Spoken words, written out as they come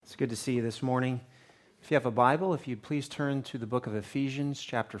Good to see you this morning. If you have a Bible, if you'd please turn to the book of Ephesians,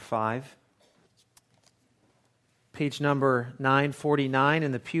 chapter 5. Page number 949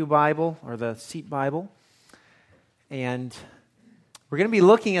 in the Pew Bible, or the Seat Bible. And we're going to be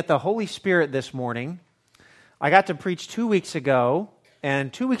looking at the Holy Spirit this morning. I got to preach 2 weeks ago,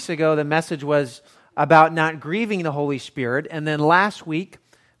 and 2 weeks ago the message was about not grieving the Holy Spirit. And then last week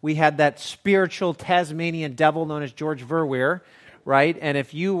we had that spiritual Tasmanian devil known as George Verweer, right? And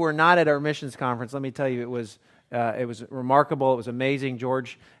if you were not at our missions conference, let me tell you, it was remarkable. It was amazing.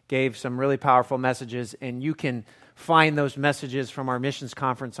 George gave some really powerful messages, and you can find those messages from our missions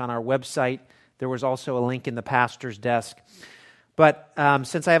conference on our website. There was also a link in the pastor's desk. But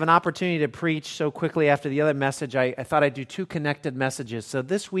since I have an opportunity to preach so quickly after the other message, I thought I'd do two connected messages. So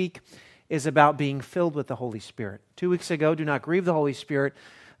this week is about being filled with the Holy Spirit. 2 weeks ago, do not grieve the Holy Spirit.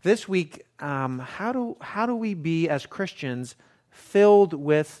 This week, how do we be as Christians filled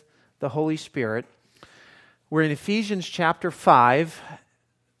with the Holy Spirit? We're in Ephesians chapter 5,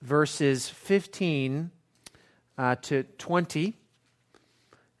 verses 15 to 20,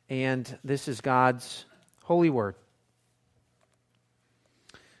 and this is God's holy word.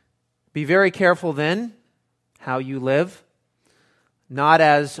 Be very careful then how you live, not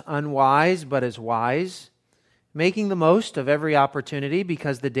as unwise, but as wise, making the most of every opportunity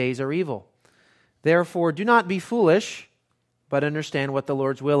because the days are evil. Therefore, do not be foolish, but understand what the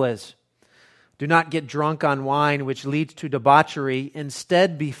Lord's will is. Do not get drunk on wine, which leads to debauchery.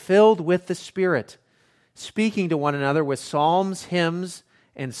 Instead, be filled with the Spirit, speaking to one another with psalms, hymns,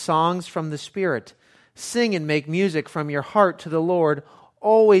 and songs from the Spirit. Sing and make music from your heart to the Lord,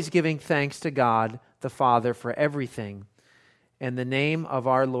 always giving thanks to God the Father for everything, in the name of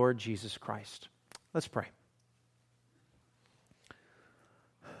our Lord Jesus Christ. Let's pray.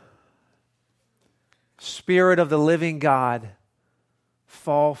 Spirit of the living God,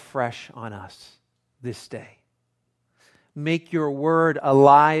 fall fresh on us this day. Make your word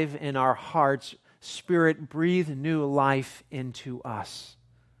alive in our hearts. Spirit, breathe new life into us.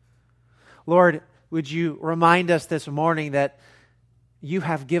 Lord, would you remind us this morning that you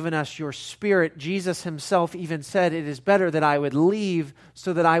have given us your Spirit. Jesus himself even said, it is better that I would leave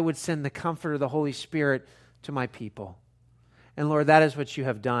so that I would send the Comforter, the Holy Spirit, to my people. And Lord, that is what you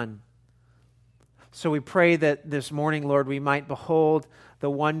have done. So we pray that this morning, Lord, we might behold the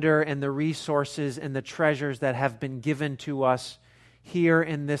wonder and the resources and the treasures that have been given to us here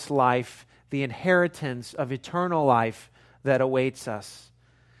in this life, the inheritance of eternal life that awaits us.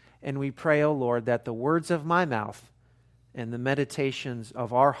 And we pray, O Lord, that the words of my mouth and the meditations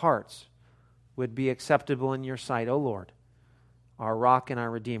of our hearts would be acceptable in your sight, O Lord, our rock and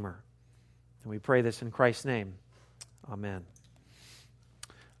our Redeemer. And we pray this in Christ's name. Amen.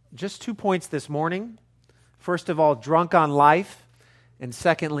 Just 2 points this morning. First of all, drunk on life, and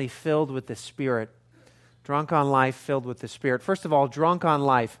secondly, filled with the Spirit. Drunk on life, filled with the Spirit. First of all, drunk on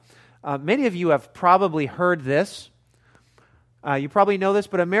life. Many of you have probably heard this. You probably know this,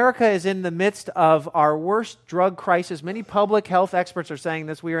 but America is in the midst of our worst drug crisis. Many public health experts are saying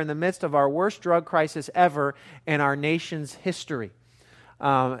this. We are in the midst of our worst drug crisis ever in our nation's history.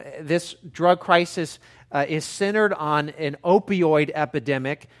 This drug crisis is centered on an opioid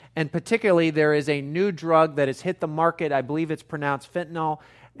epidemic, and particularly there is a new drug that has hit the market. I believe it's pronounced fentanyl,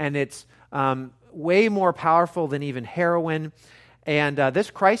 and it's way more powerful than even heroin. And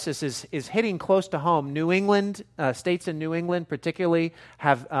this crisis is hitting close to home. New England, states in New England particularly,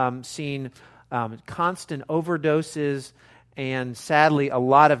 have seen constant overdoses and sadly a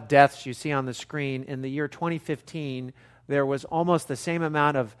lot of deaths. You see on the screen, in the year 2015, there was almost the same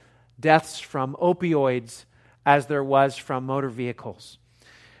amount of deaths from opioids as there was from motor vehicles.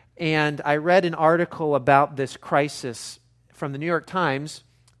 And I read an article about this crisis from the New York Times,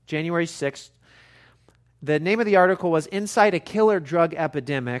 January 6th. The name of the article was Inside a Killer Drug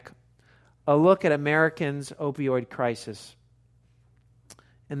Epidemic, a look at Americans' opioid crisis.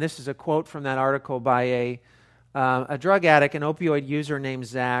 And this is a quote from that article by a drug addict, an opioid user named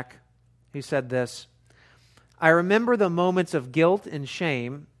Zach, who said this: I remember the moments of guilt and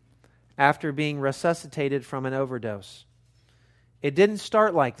shame after being resuscitated from an overdose. It didn't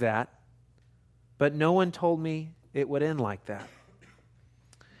start like that, but no one told me it would end like that.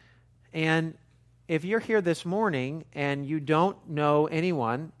 And if you're here this morning and you don't know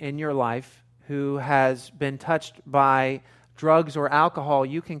anyone in your life who has been touched by drugs or alcohol,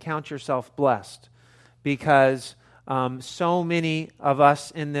 you can count yourself blessed, because so many of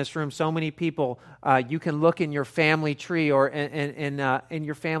us in this room, so many people, you can look in your family tree or in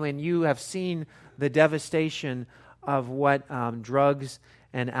your family, and you have seen the devastation of what drugs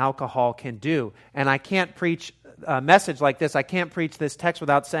and alcohol can do. And I can't preach a message like this, I can't preach this text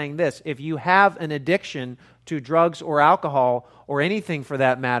without saying this. If you have an addiction to drugs or alcohol or anything for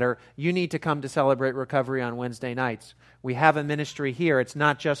that matter, you need to come to Celebrate Recovery on Wednesday nights. We have a ministry here. It's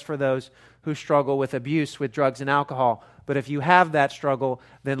not just for those who struggle with abuse with drugs and alcohol. But if you have that struggle,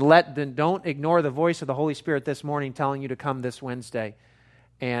 then don't ignore the voice of the Holy Spirit this morning telling you to come this Wednesday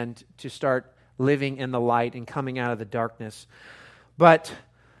and to start living in the light and coming out of the darkness. But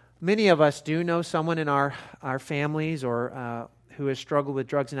many of us do know someone in our families or who has struggled with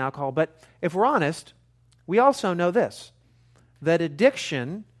drugs and alcohol. But if we're honest, we also know this, that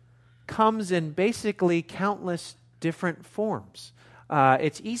addiction comes in basically countless different forms.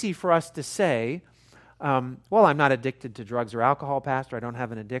 It's easy for us to say, well, I'm not addicted to drugs or alcohol, Pastor. I don't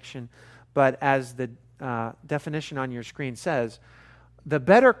have an addiction. But as the definition on your screen says, the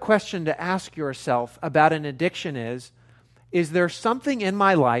better question to ask yourself about an addiction is there something in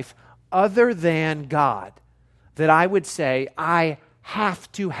my life other than God that I would say, I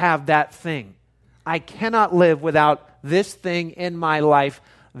have to have that thing? I cannot live without this thing in my life.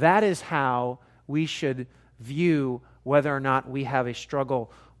 That is how we should view whether or not we have a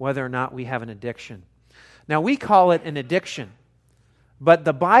struggle, whether or not we have an addiction. Now, we call it an addiction, but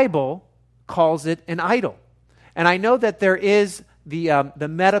the Bible calls it an idol. And I know that there is the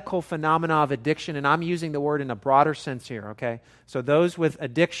medical phenomena of addiction, and I'm using the word in a broader sense here, okay? So those with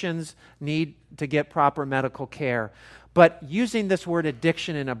addictions need to get proper medical care. But using this word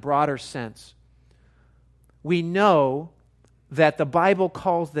addiction in a broader sense, we know that the Bible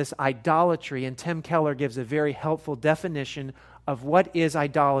calls this idolatry, and Tim Keller gives a very helpful definition of what is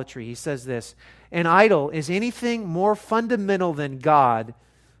idolatry. He says this: an idol is anything more fundamental than God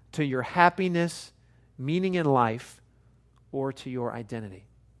to your happiness, meaning in life, or to your identity.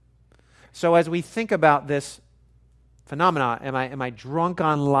 So as we think about this phenomena, am I drunk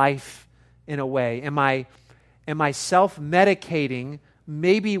on life in a way? Am I self-medicating,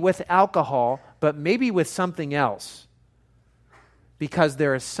 maybe with alcohol, but maybe with something else? Because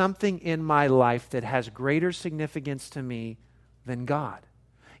there is something in my life that has greater significance to me than God.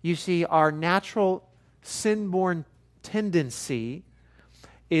 You see, our natural sin-born tendency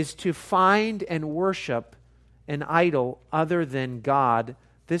is to find and worship an idol other than God.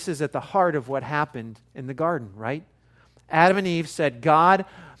 This is at the heart of what happened in the garden, right? Adam and Eve said, God,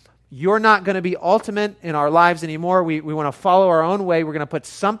 you're not going to be ultimate in our lives anymore. We want to follow our own way. We're going to put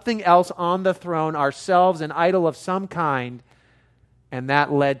something else on the throne, ourselves, an idol of some kind. And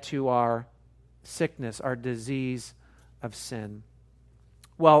that led to our sickness, our disease of sin.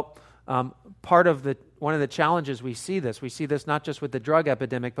 Well, one of the challenges we see this not just with the drug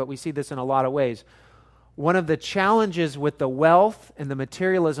epidemic, but we see this in a lot of ways. One of the challenges with the wealth and the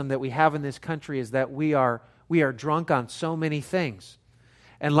materialism that we have in this country is that we are drunk on so many things.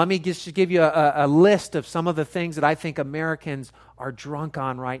 And let me just give you a list of some of the things that I think Americans are drunk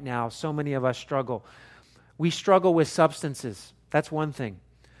on right now. So many of us struggle. We struggle with substances. That's one thing.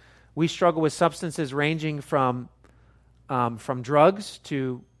 We struggle with substances ranging from drugs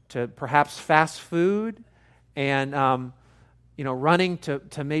to perhaps fast food and running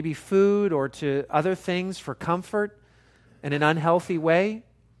to maybe food or to other things for comfort in an unhealthy way.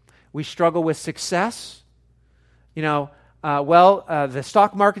 We struggle with success. The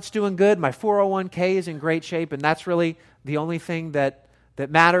stock market's doing good. My 401k is in great shape, and that's really the only thing that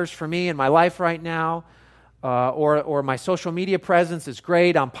matters for me in my life right now. Or my social media presence is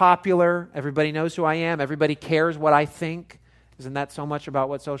great. I'm popular. Everybody knows who I am. Everybody cares what I think. Isn't that so much about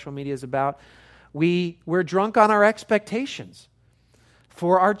what social media is about? We're drunk on our expectations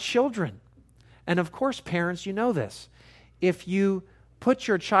for our children. And of course, parents, you know this. If you put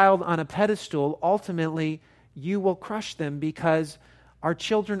your child on a pedestal, ultimately you will crush them, because our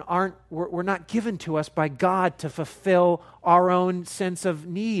children we're not given to us by God to fulfill our own sense of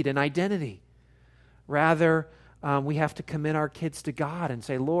need and identity. Rather, we have to commit our kids to God and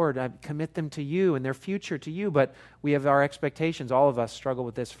say, Lord, I commit them to you and their future to you. But we have our expectations. All of us struggle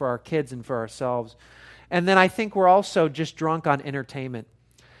with this for our kids and for ourselves. And then I think we're also just drunk on entertainment.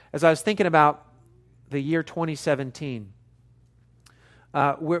 As I was thinking about the year 2017,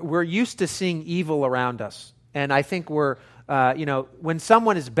 we're used to seeing evil around us. And I think when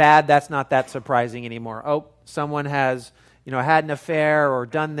someone is bad, that's not that surprising anymore. Oh, someone has, had an affair or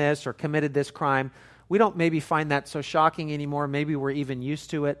done this or committed this crime. We don't maybe find that so shocking anymore. Maybe we're even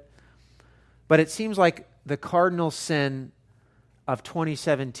used to it. But it seems like the cardinal sin of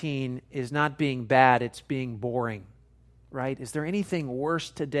 2017 is not being bad, it's being boring, right? Is there anything worse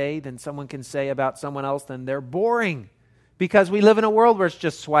today than someone can say about someone else than they're boring? Because we live in a world where it's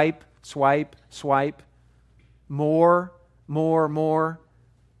just swipe, swipe, swipe, more,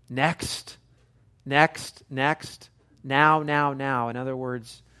 next. next, now. In other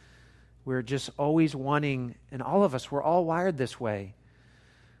words, we're just always wanting, and all of us, we're all wired this way.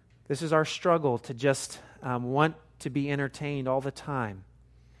 This is our struggle to just want to be entertained all the time.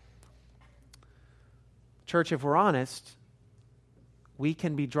 Church, if we're honest, we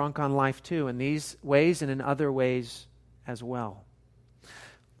can be drunk on life too, in these ways and in other ways as well.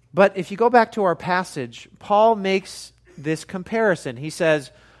 But if you go back to our passage, Paul makes this comparison. He says,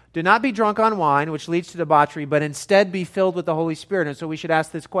 do not be drunk on wine, which leads to debauchery, but instead be filled with the Holy Spirit. And so we should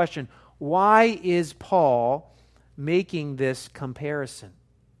ask this question, why is Paul making this comparison?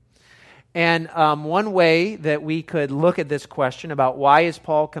 And one way that we could look at this question about why is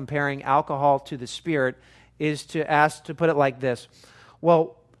Paul comparing alcohol to the Spirit is to put it like this.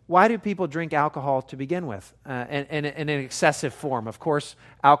 Well, why do people drink alcohol to begin with? And in an excessive form. Of course,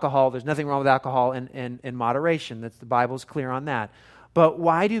 alcohol, there's nothing wrong with alcohol in moderation. The Bible's clear on that. But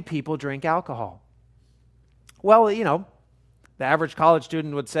why do people drink alcohol? Well, the average college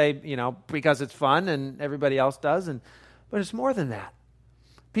student would say, because it's fun and everybody else does. But it's more than that.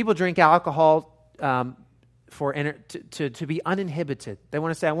 People drink alcohol to be uninhibited. They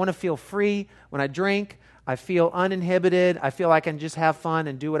want to say, I want to feel free. When I drink, I feel uninhibited. I feel I can just have fun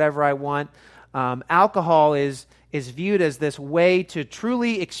and do whatever I want. Alcohol is viewed as this way to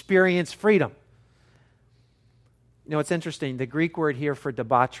truly experience freedom. It's interesting. The Greek word here for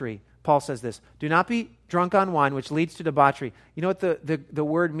debauchery, Paul says this, do not be drunk on wine, which leads to debauchery. You know what the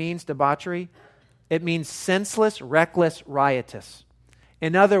word means, debauchery? It means senseless, reckless, riotous.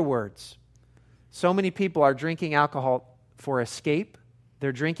 In other words, so many people are drinking alcohol for escape.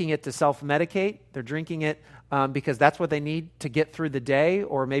 They're drinking it to self-medicate. They're drinking it because that's what they need to get through the day,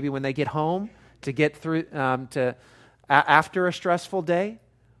 or maybe when they get home to get through after a stressful day.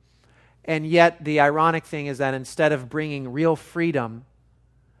 And yet the ironic thing is that instead of bringing real freedom,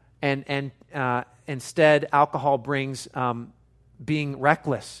 and instead alcohol brings being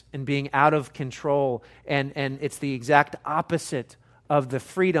reckless and being out of control, and it's the exact opposite of the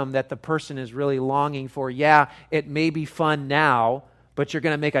freedom that the person is really longing for. Yeah, it may be fun now, but you're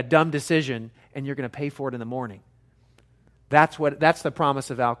going to make a dumb decision and you're going to pay for it in the morning. That's the promise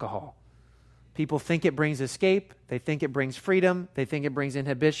of alcohol. People think it brings escape. They think it brings freedom. They think it brings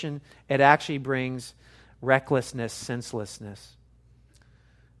inhibition. It actually brings recklessness, senselessness.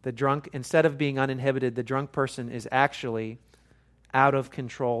 Instead of being uninhibited, the drunk person is actually out of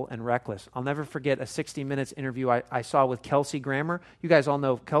control and reckless. I'll never forget a 60 Minutes interview I saw with Kelsey Grammer. You guys all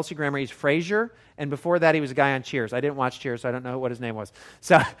know Kelsey Grammer. He's Frasier, and before that he was a guy on Cheers. I didn't watch Cheers, so I don't know what his name was.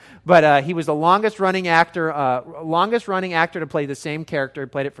 But he was the longest running actor to play the same character. He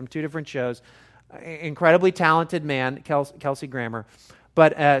played it from 2 different shows. Incredibly talented man, Kelsey Grammer,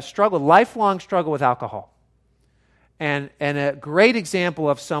 but lifelong struggle with alcohol, and a great example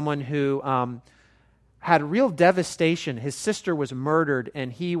of someone who had real devastation. His sister was murdered,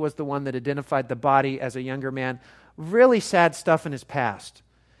 and he was the one that identified the body as a younger man. Really sad stuff in his past.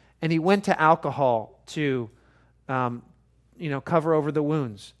 And he went to alcohol to, cover over the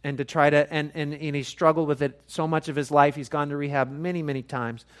wounds and to try to, and he struggled with it so much of his life. He's gone to rehab many, many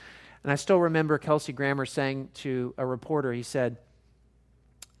times. And I still remember Kelsey Grammer saying to a reporter, he said,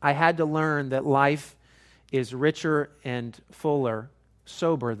 I had to learn that life is richer and fuller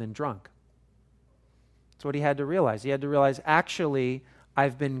sober than drunk. That's what he had to realize. He had to realize, actually,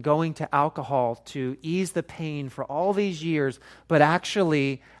 I've been going to alcohol to ease the pain for all these years, but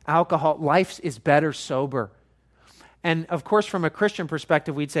actually, life is better sober. And of course, from a Christian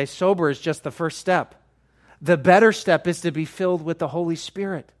perspective, we'd say sober is just the first step. The better step is to be filled with the Holy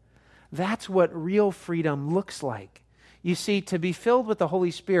Spirit. That's what real freedom looks like. You see, to be filled with the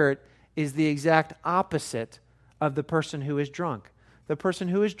Holy Spirit is the exact opposite of the person who is drunk. The person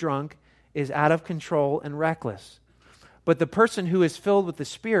who is drunk is out of control and reckless. But the person who is filled with the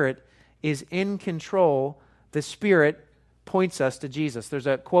Spirit is in control. The Spirit points us to Jesus. There's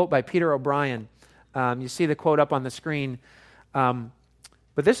a quote by Peter O'Brien. You see the quote up on the screen. But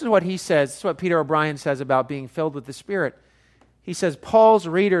this is what he says. This is what Peter O'Brien says about being filled with the Spirit. He says, Paul's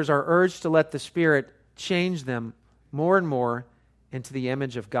readers are urged to let the Spirit change them more and more into the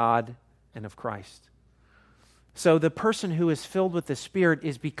image of God and of Christ. So the person who is filled with the Spirit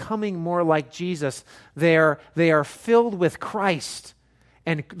is becoming more like Jesus. They are filled with Christ,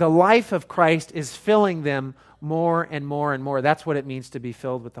 and the life of Christ is filling them more and more and more. That's what it means to be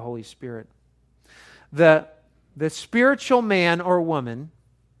filled with the Holy Spirit. The spiritual man or woman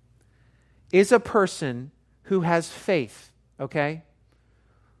is a person who has faith, okay?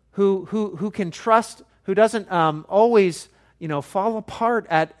 Who can trust, who doesn't always fall apart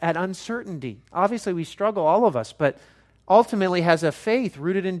at uncertainty. Obviously, we struggle, all of us, but ultimately has a faith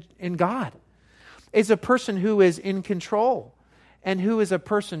rooted in God. is a person who is in control, and who is a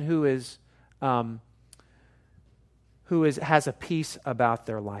person who has a peace about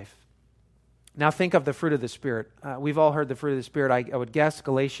their life. Now think of the fruit of the Spirit. We've all heard the fruit of the Spirit. I would guess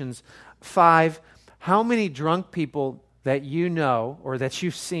Galatians 5. How many drunk people that you know or that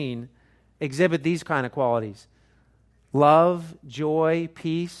you've seen exhibit these kind of qualities? Love, joy,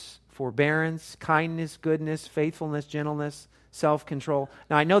 peace, forbearance, kindness, goodness, faithfulness, gentleness, self-control.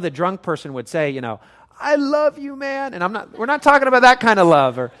 Now I know the drunk person would say, I love you, man. And we're not talking about that kind of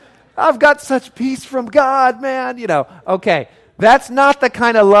love, or I've got such peace from God, man. Okay. That's not the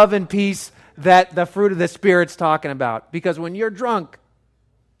kind of love and peace that the fruit of the Spirit's talking about. Because when you're drunk,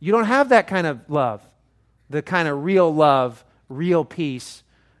 you don't have that kind of love. The kind of real love, real peace,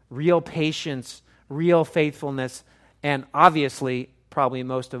 real patience, real faithfulness, and obviously, probably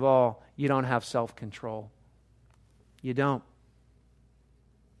most of all, you don't have self-control. You don't.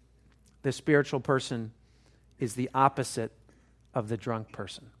 The spiritual person is the opposite of the drunk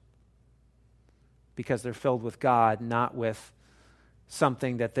person, because they're filled with God, not with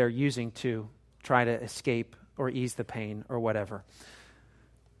something that they're using to try to escape or ease the pain or whatever.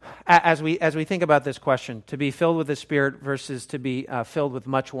 As we think about this question, to be filled with the Spirit versus to be filled with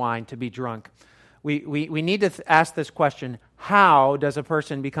much wine, to be drunk, we need to ask this question: how does a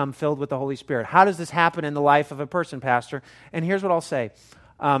person become filled with the Holy Spirit? How does this happen in the life of a person, Pastor? And here's what I'll say.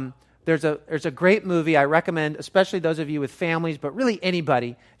 There's a great movie I recommend, especially those of you with families, but really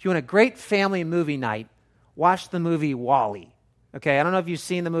anybody. If you want a great family movie night, watch the movie WALL-E. Okay, I don't know if you've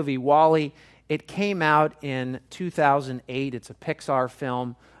seen the movie WALL-E. It came out in 2008. It's a Pixar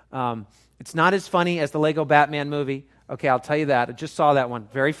film. It's not as funny as the Lego Batman movie. Okay, I'll tell you that. I just saw that one.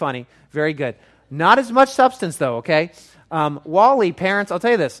 Very funny. Very good. Not as much substance, though, okay? WALL-E, parents, I'll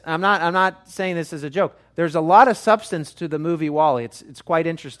tell you this. I'm not saying this as a joke. There's a lot of substance to the movie WALL-E. It's quite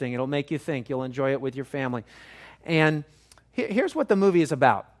interesting. It'll make you think. You'll enjoy it with your family. And here's what the movie is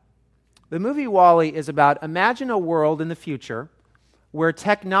about. The movie WALL-E is about, imagine a world in the future where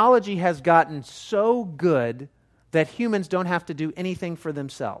technology has gotten so good that humans don't have to do anything for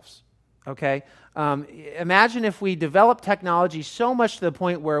themselves. Okay? Imagine if we developed technology so much to the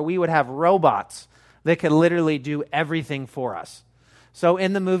point where we would have robots that could literally do everything for us. So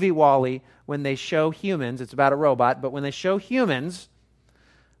in the movie WALL-E, when they show humans, it's about a robot, but when they show humans,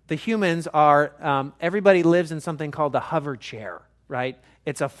 the humans are, everybody lives in something called the hover chair, right?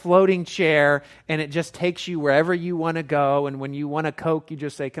 It's a floating chair, and it just takes you wherever you want to go, and when you want a Coke, you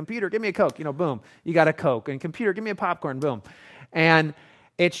just say, computer, give me a Coke, boom, you got a Coke, and computer, give me a popcorn, boom. And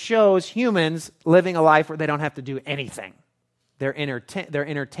it shows humans living a life where they don't have to do anything. Their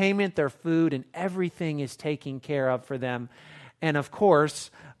entertainment, their food, and everything is taken care of for them. And of course,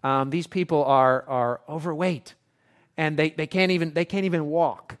 these people are overweight, and they can't even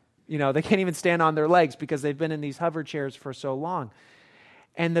walk. They can't even stand on their legs because they've been in these hover chairs for so long.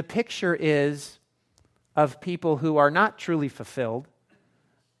 And the picture is of people who are not truly fulfilled,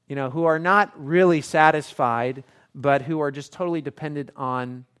 who are not really satisfied, but who are just totally dependent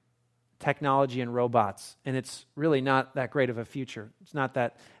on technology and robots. And it's really not that great of a future. It's not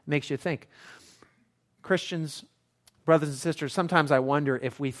that makes you think. Christians, brothers and sisters, sometimes I wonder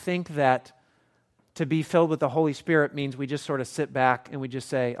if we think that to be filled with the Holy Spirit means we just sort of sit back and we just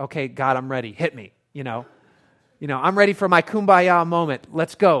say, okay, God, I'm ready. Hit me, I'm ready for my kumbaya moment.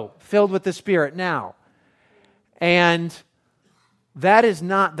 Let's go. Filled with the Spirit now. And that is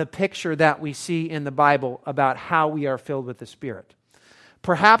not the picture that we see in the Bible about how we are filled with the Spirit.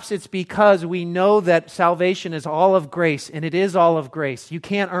 Perhaps it's because we know that salvation is all of grace, and it is all of grace. You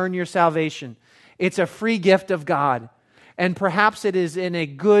can't earn your salvation. It's a free gift of God. And perhaps it is in a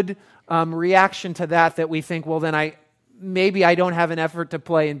good reaction to that we think, well, then maybe I don't have an effort to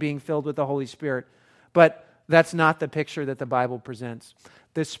play in being filled with the Holy Spirit. But that's not the picture that the Bible presents.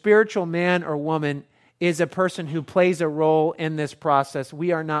 The spiritual man or woman is a person who plays a role in this process.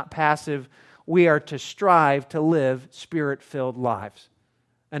 We are not passive. We are to strive to live Spirit-filled lives.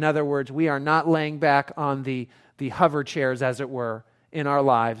 In other words, we are not laying back on the hover chairs, as it were, in our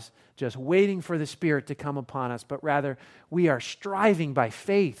lives, just waiting for the Spirit to come upon us, but rather we are striving by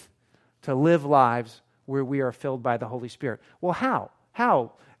faith to live lives where we are filled by the Holy Spirit. Well, how?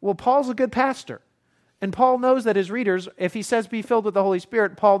 How? Well, Paul's a good pastor. And Paul knows that his readers, if he says be filled with the Holy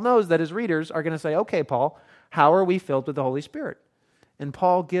Spirit, Paul knows that his readers are going to say, okay, Paul, how are we filled with the Holy Spirit? And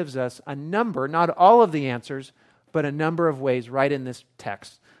Paul gives us a number, not all of the answers, but a number of ways right in this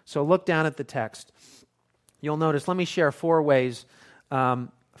text. So look down at the text. You'll notice, let me share 4 ways.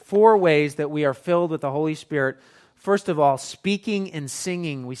 4 ways that we are filled with the Holy Spirit. First of all, speaking and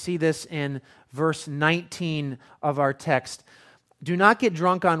singing. We see this in verse 19 of our text. Do not get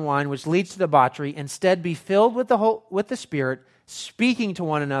drunk on wine, which leads to debauchery. Instead, be filled with the Spirit, speaking to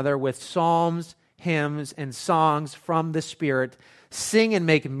one another with psalms, hymns, and songs from the Spirit. Sing and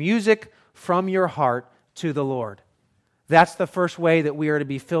make music from your heart to the Lord. That's the first way that we are to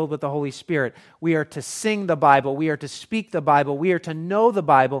be filled with the Holy Spirit. We are to sing the Bible. We are to speak the Bible. We are to know the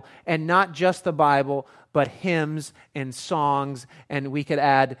Bible, and not just the Bible, but hymns and songs, and we could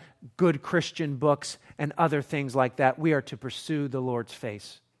add good Christian books and other things like that. We are to pursue the Lord's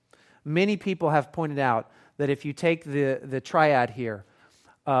face. Many people have pointed out that if you take the triad here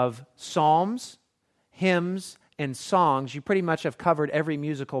of psalms, hymns, and songs, you pretty much have covered every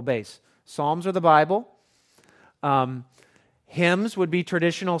musical base. Psalms are the Bible. Hymns would be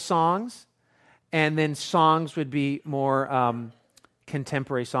traditional songs, and then songs would be more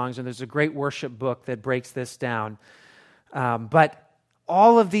contemporary songs. And there's a great worship book that breaks this down. But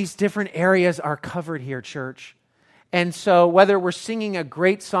all of these different areas are covered here, church. And so whether we're singing a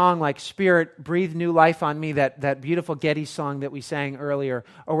great song like Spirit, Breathe New Life on Me, that beautiful Getty song that we sang earlier,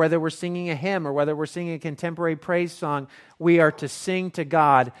 or whether we're singing a hymn, or whether we're singing a contemporary praise song, we are to sing to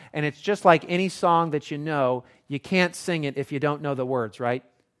God. And it's just like any song that you know, you can't sing it if you don't know the words, right?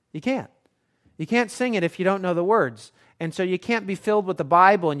 You can't. You can't sing it if you don't know the words. And so you can't be filled with the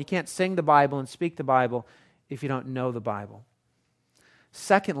Bible, and you can't sing the Bible and speak the Bible if you don't know the Bible.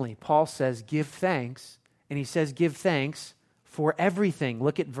 Secondly, Paul says, give thanks. And he says, give thanks for everything.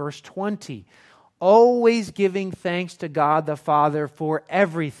 Look at verse 20. Always giving thanks to God the Father for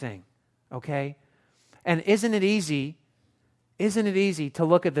everything. Okay? And isn't it easy to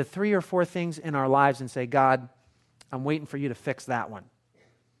look at the 3 or 4 things in our lives and say, God, I'm waiting for you to fix that one.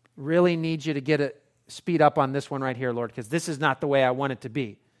 Really need you to speed up on this one right here, Lord, because this is not the way I want it to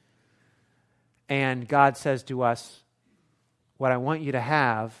be. And God says to us, what I want you to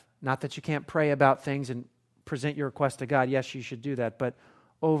have, not that you can't pray about things and present your request to God. Yes, you should do that. But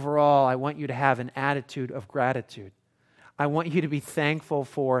overall, I want you to have an attitude of gratitude. I want you to be thankful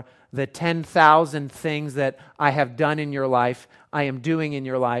for the 10,000 things that I have done in your life, I am doing in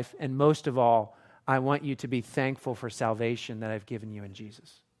your life, and most of all, I want you to be thankful for salvation that I've given you in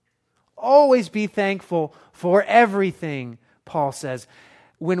Jesus. Always be thankful for everything, Paul says.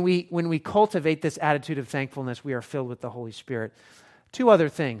 When we cultivate this attitude of thankfulness, we are filled with the Holy Spirit. 2 other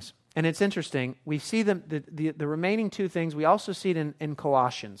things, and it's interesting. We see the remaining 2 things. We also see it in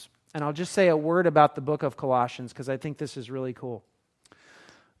Colossians. And I'll just say a word about the book of Colossians because I think this is really cool.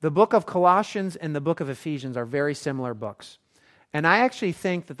 The book of Colossians and the book of Ephesians are very similar books. And I actually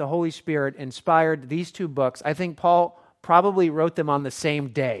think that the Holy Spirit inspired these 2 books. I think Paul probably wrote them on the same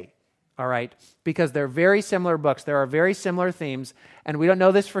day, all right? Because they're very similar books. There are very similar themes. And we don't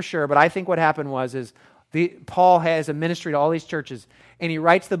know this for sure, but I think what happened is Paul has a ministry to all these churches, and he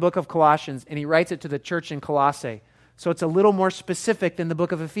writes the book of Colossians, and he writes it to the church in Colossae. So it's a little more specific than the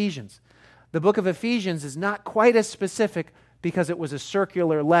book of Ephesians. The book of Ephesians is not quite as specific because it was a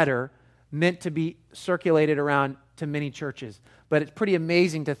circular letter meant to be circulated around to many churches. But it's pretty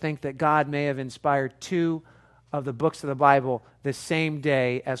amazing to think that God may have inspired 2 of the books of the Bible the same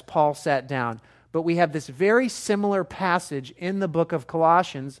day as Paul sat down. But we have this very similar passage in the book of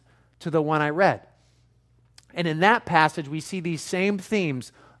Colossians to the one I read. And in that passage, we see these same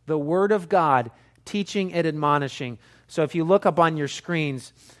themes, the Word of God, teaching and admonishing. So if you look up on your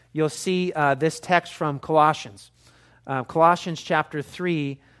screens, you'll see this text from Colossians. Colossians chapter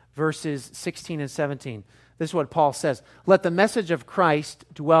 3, verses 16 and 17. This is what Paul says. Let the message of Christ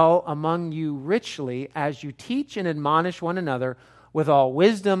dwell among you richly as you teach and admonish one another with all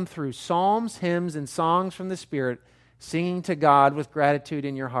wisdom through psalms, hymns, and songs from the Spirit, singing to God with gratitude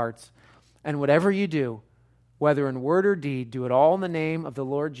in your hearts. And whatever you do, whether in word or deed, do it all in the name of the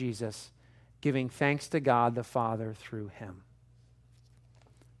Lord Jesus, giving thanks to God the Father through him.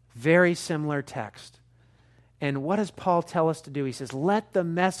 Very similar text. And what does Paul tell us to do? He says, let the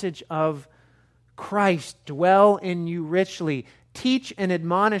message of Christ dwell in you richly. Teach and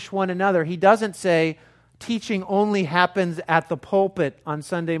admonish one another. He doesn't say teaching only happens at the pulpit on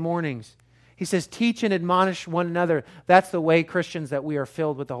Sunday mornings. He says teach and admonish one another. That's the way, Christians, that we are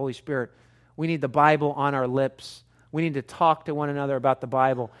filled with the Holy Spirit. We need the Bible on our lips. We need to talk to one another about the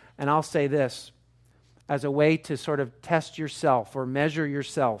Bible. And I'll say this as a way to sort of test yourself or measure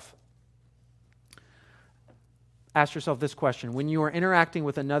yourself. Ask yourself this question. When you are interacting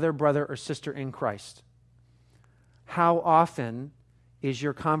with another brother or sister in Christ, how often is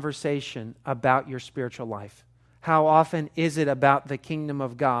your conversation about your spiritual life? How often is it about the kingdom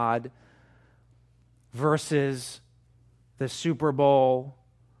of God versus the Super Bowl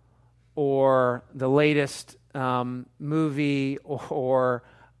or the latest movie or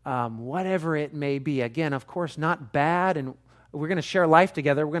whatever it may be? Again, of course, not bad, and We're going to share life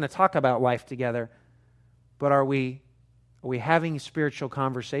together. We're going to talk about life together. But are we having spiritual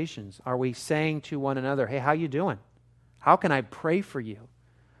conversations? Are we saying to one another, hey, how you doing? How can I pray for you?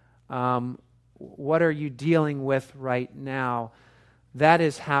 What are you dealing with right now? That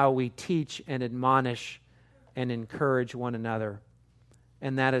is how we teach and admonish and encourage one another.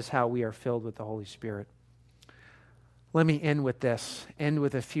 And that is how we are filled with the Holy Spirit. Let me end with this, end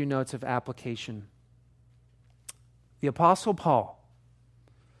with a few notes of application. The Apostle Paul,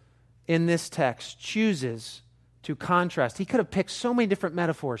 in this text, chooses to contrast. He could have picked so many different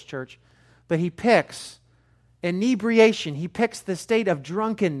metaphors, church, but he picks inebriation. He picks the state of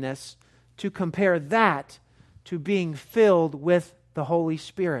drunkenness to compare that to being filled with the Holy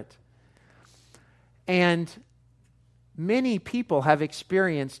Spirit. And many people have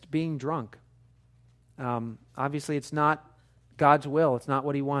experienced being drunk. Obviously, it's not God's will. It's not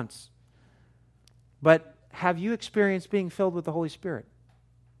what He wants. But have you experienced being filled with the Holy Spirit?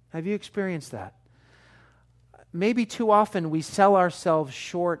 Have you experienced that? Maybe too often we sell ourselves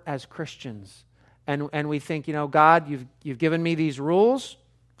short as Christians. And we think, God, you've given me these rules,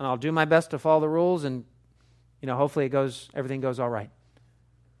 and I'll do my best to follow the rules, and hopefully everything goes all right.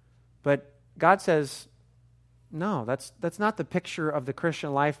 But God says, no, that's not the picture of the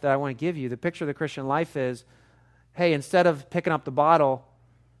Christian life that I want to give you. The picture of the Christian life is, hey, instead of picking up the bottle,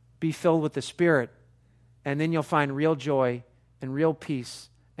 be filled with the Spirit, and then you'll find real joy and real peace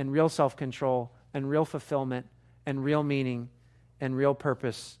and real self-control and real fulfillment and real meaning and real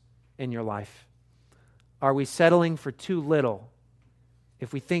purpose in your life. Are we settling for too little?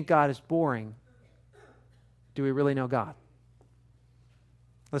 If we think God is boring, do we really know God?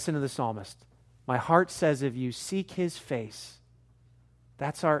 Listen to the psalmist. My heart says if you seek His face,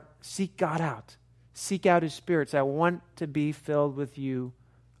 seek God out. Seek out His Spirit. Say, I want to be filled with you,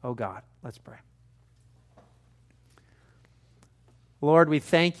 oh God. Let's pray. Lord, we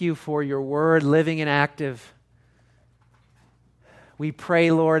thank you for your word, living and active. We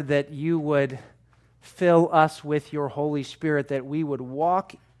pray, Lord, that you would fill us with your Holy Spirit, that we would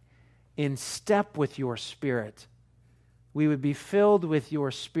walk in step with your Spirit. We would be filled with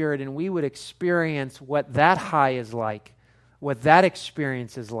your Spirit, and we would experience what that high is like, what that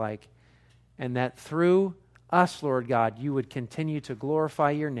experience is like, and that through us, Lord God, you would continue to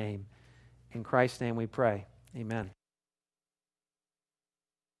glorify your name. In Christ's name we pray. Amen.